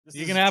This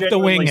You're is going to have to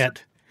wing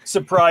genuinely it.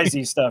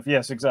 surprisey stuff.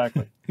 Yes,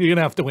 exactly. You're going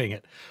to have to wing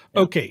it.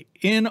 Okay.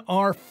 In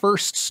our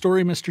first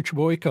story, Mr.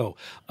 Cheboyko,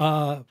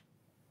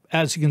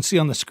 as you can see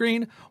on the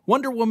screen,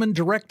 Wonder Woman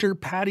director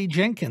Patty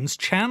Jenkins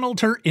channeled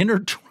her inner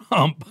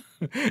Trump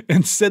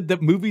and said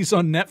that movies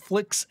on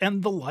Netflix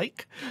and the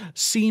like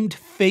seemed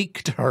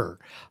fake to her.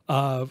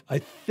 I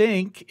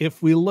think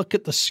if we look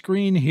at the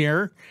screen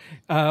here,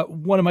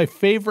 one of my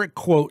favorite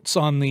quotes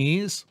on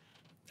these,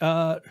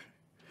 here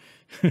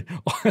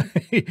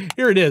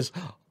it is.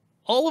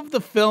 All of the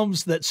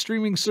films that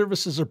streaming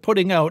services are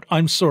putting out,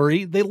 I'm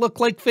sorry, they look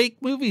like fake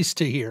movies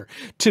to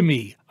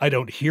me. I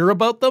don't hear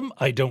about them.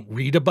 I don't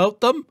read about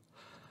them.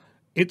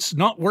 It's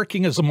not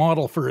working as a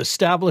model for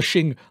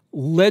establishing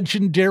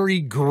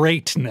legendary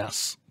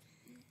greatness.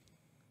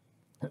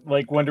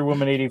 Like Wonder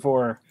Woman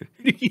 84.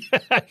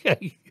 Yeah.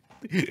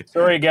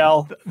 Sorry,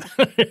 gal.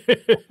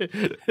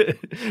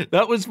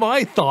 That was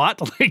my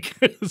thought. Like,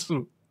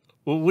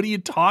 well, what are you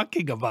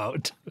talking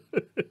about?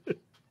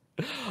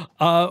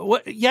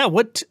 What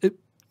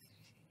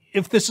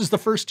if this is the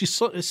first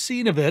you've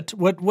seen of it?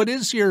 What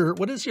is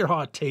your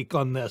hot take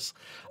on this?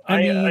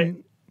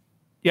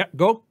 Yeah,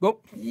 go.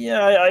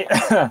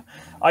 Yeah,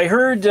 I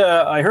heard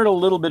a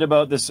little bit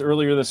about this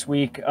earlier this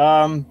week.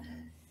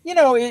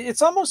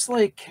 It's almost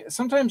like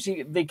sometimes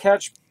they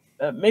catch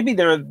maybe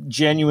they're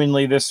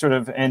genuinely this sort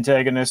of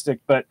antagonistic,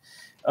 but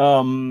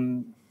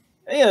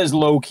there's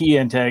low key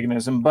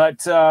antagonism.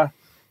 But I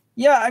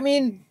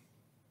mean,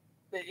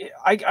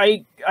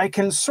 I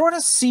can sort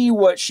of see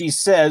what she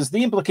says.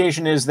 The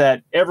implication is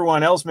that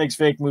everyone else makes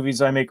fake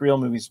movies, I make real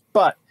movies.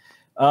 But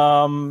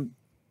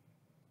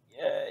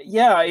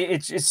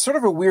it's sort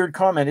of a weird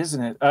comment,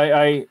 isn't it?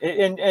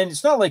 And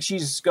it's not like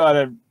she's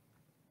got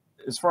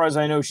as far as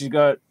I know, she's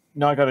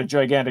not got a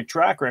gigantic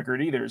track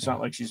record either. It's not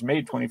like she's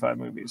made 25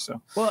 movies.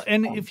 So well,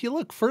 and if you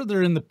look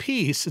further in the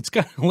piece, it's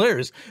kind of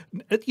hilarious.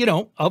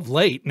 Of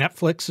late,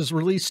 Netflix has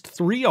released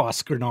 3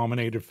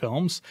 Oscar-nominated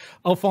films.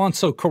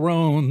 Alfonso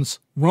Cuarón's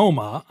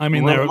Roma. I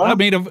mean, they're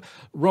made of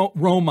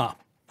Roma.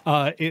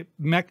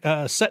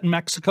 Set in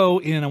Mexico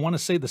in, I want to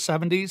say, the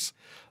 70s.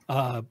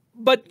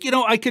 But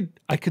I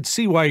could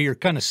see why you're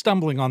kind of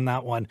stumbling on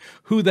that one.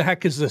 Who the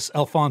heck is this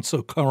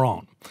Alfonso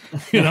Cuarón?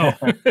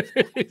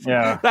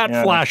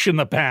 Flash in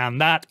the pan.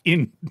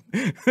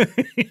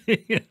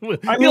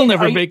 He'll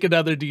never make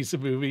another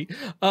decent movie.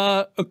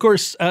 Of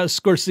course,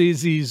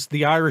 Scorsese's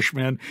The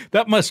Irishman.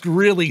 That must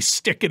really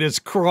stick in his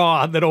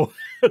craw that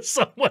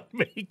someone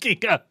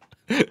making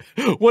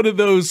one of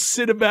those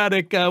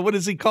cinematic. What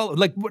does he call it?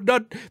 Like,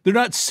 they're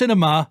not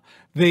cinema.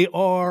 They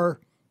are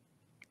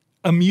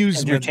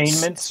amusements.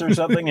 Entertainments or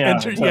something. Yeah.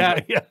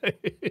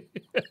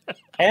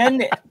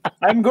 And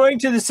I'm going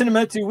to the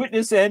cinema to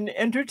witness an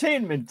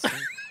entertainment.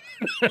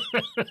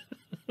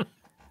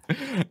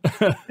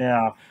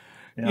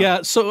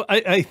 Yeah. So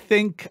I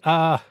think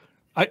I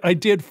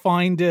did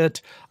find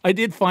it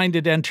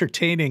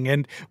entertaining,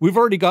 and we've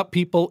already got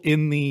people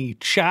in the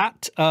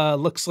chat.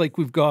 Looks like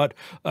we've got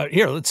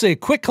here. Let's say a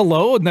quick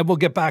hello, and then we'll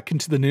get back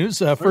into the news.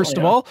 First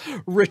of all,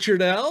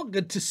 Richard L.,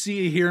 good to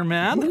see you here,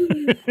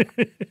 man.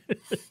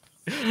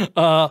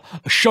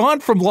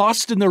 Sean from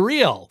Lost in the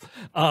Reel.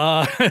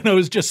 And I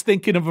was just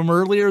thinking of him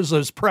earlier as I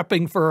was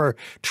prepping for our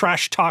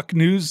Trash Talk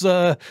News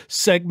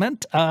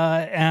segment.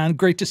 And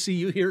great to see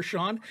you here,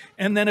 Sean.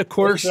 And then, of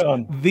course,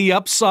 the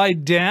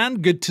Upside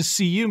Dan. Good to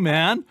see you,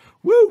 man.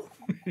 Woo!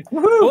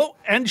 Oh,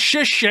 and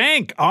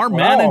Shashank, our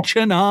man in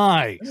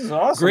Chennai. This is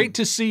awesome. Great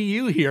to see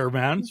you here,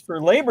 man. It's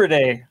for Labor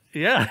Day.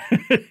 Yeah,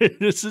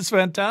 this is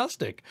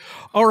fantastic.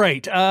 All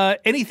right.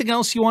 Anything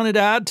else you wanted to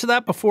add to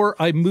that before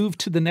I move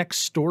to the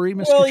next story,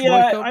 Mr. Well,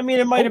 Cheboyko? I mean,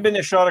 it might have been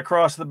a shot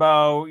across the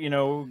bow,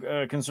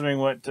 considering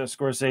what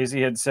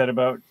Scorsese had said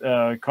about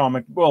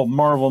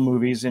Marvel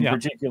movies in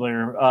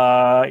particular.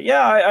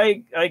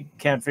 I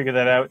can't figure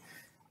that out.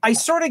 I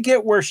sort of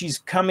get where she's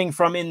coming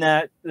from in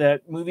that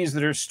movies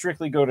that are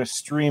strictly go to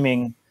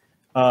streaming,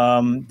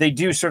 they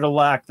do sort of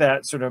lack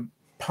that sort of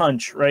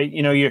punch, right?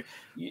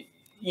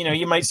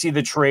 You might see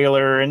the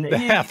trailer and the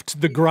heft,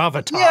 the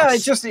gravitas. Yeah,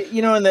 it's just and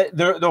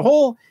the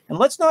whole, and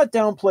let's not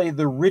downplay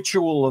the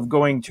ritual of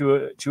going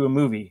to a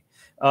movie.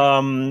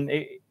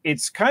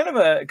 It's kind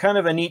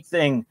of a neat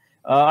thing.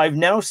 I've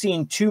now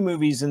seen 2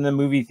 movies in the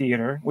movie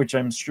theater, which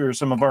I'm sure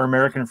some of our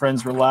American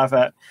friends will laugh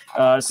at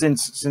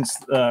since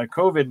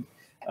COVID.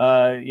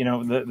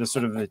 The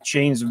sort of the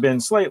chains have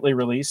been slightly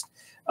released.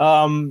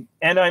 And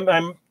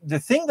I'm the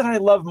thing that I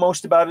love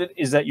most about it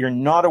is that you're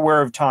not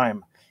aware of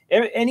time.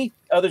 Any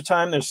other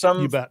time, there's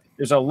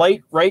a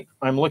light, right?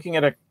 I'm looking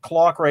at a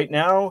clock right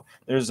now.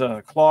 There's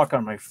a clock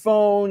on my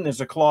phone.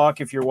 There's a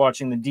clock if you're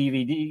watching a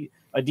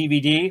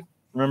DVD.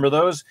 Remember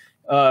those?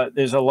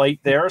 There's a light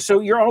there.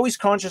 So you're always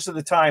conscious of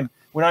the time.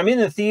 When I'm in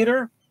the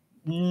theater,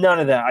 none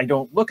of that. I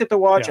don't look at the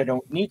watch. I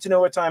don't need to know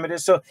what time it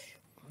is. So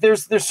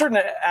there's certain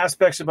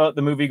aspects about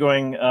the movie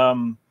going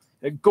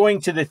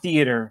to the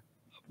theater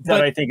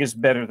that I think is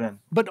better than.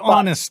 But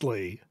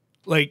honestly,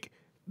 like,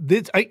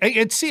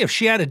 I'd see if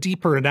she had a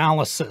deeper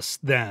analysis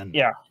than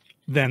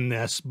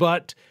this.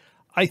 But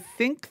I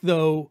think,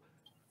 though,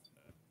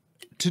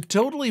 to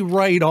totally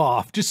write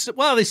off, just,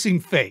 well, they seem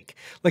fake.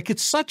 Like,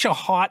 it's such a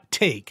hot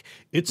take.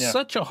 It's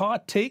such a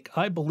hot take.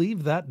 I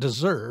believe that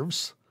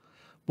deserves.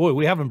 Boy,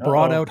 we haven't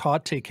brought out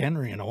Hot Take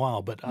Henry in a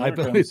while, but I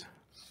believe.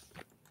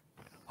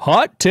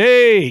 Hot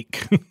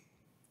take.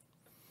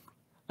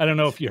 I don't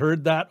know if you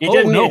heard that. You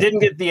didn't, no. You didn't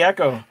get the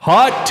echo.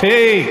 Hot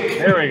take.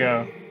 There we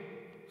go.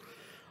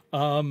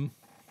 Awesome.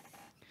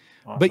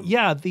 But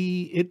yeah,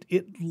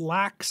 it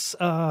lacks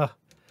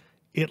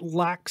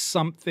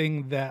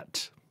something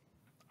that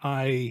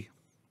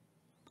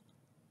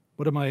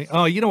what am I?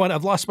 Oh, you know what?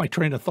 I've lost my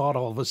train of thought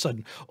all of a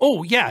sudden.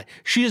 Oh yeah,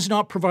 she is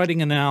not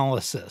providing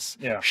analysis.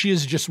 Yeah. She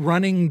is just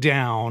running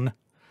down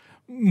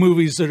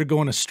movies that are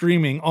going to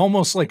streaming,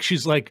 almost like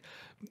she's like,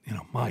 you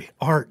know, my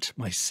art,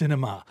 my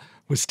cinema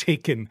was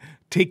taken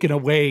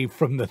away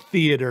from the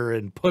theater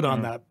and put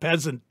on that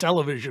peasant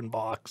television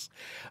box,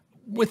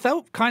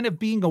 without kind of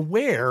being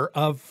aware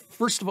of,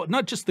 first of all,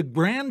 not just the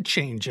grand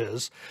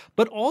changes,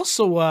 but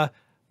also,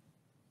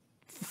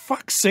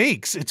 fuck's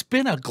sakes, it's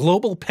been a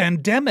global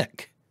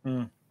pandemic.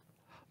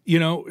 You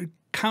know,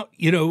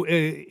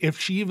 if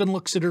she even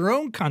looks at her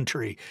own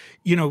country,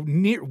 you know,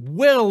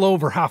 well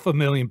over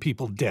 500,000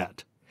 people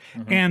dead,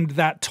 and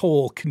that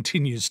toll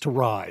continues to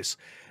rise.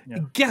 Yeah.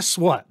 Guess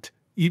what?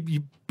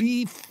 You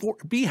be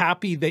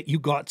happy that you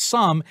got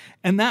some,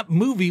 and that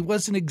movie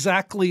wasn't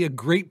exactly a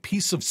great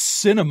piece of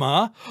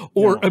cinema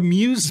or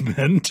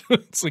amusement.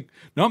 It's like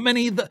not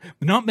many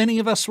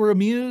of us were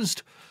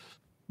amused.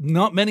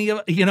 Not many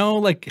of, you know,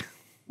 like,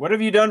 what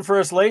have you done for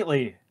us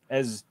lately?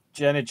 As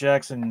Janet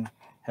Jackson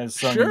has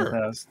sung in the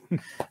past.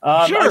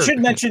 I should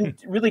mention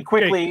really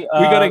quickly. Okay.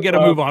 We got to get a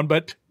move on,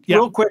 but yeah,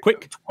 real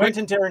quick.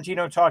 Quentin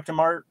Tarantino talked to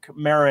Mark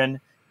Maron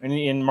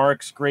in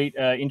Mark's great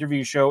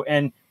interview show,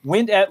 and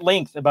went at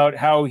length about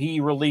how he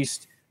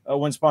released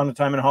Once Upon a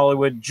Time in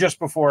Hollywood just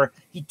before.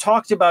 He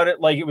talked about it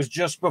like it was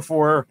just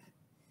before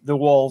the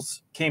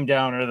walls came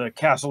down or the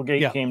castle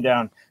gate came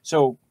down.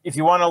 So if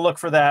you want to look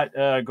for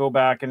that, go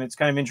back, and it's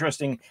kind of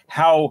interesting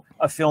how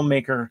a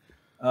filmmaker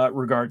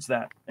regards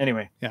that.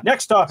 Anyway,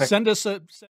 next topic. Send us a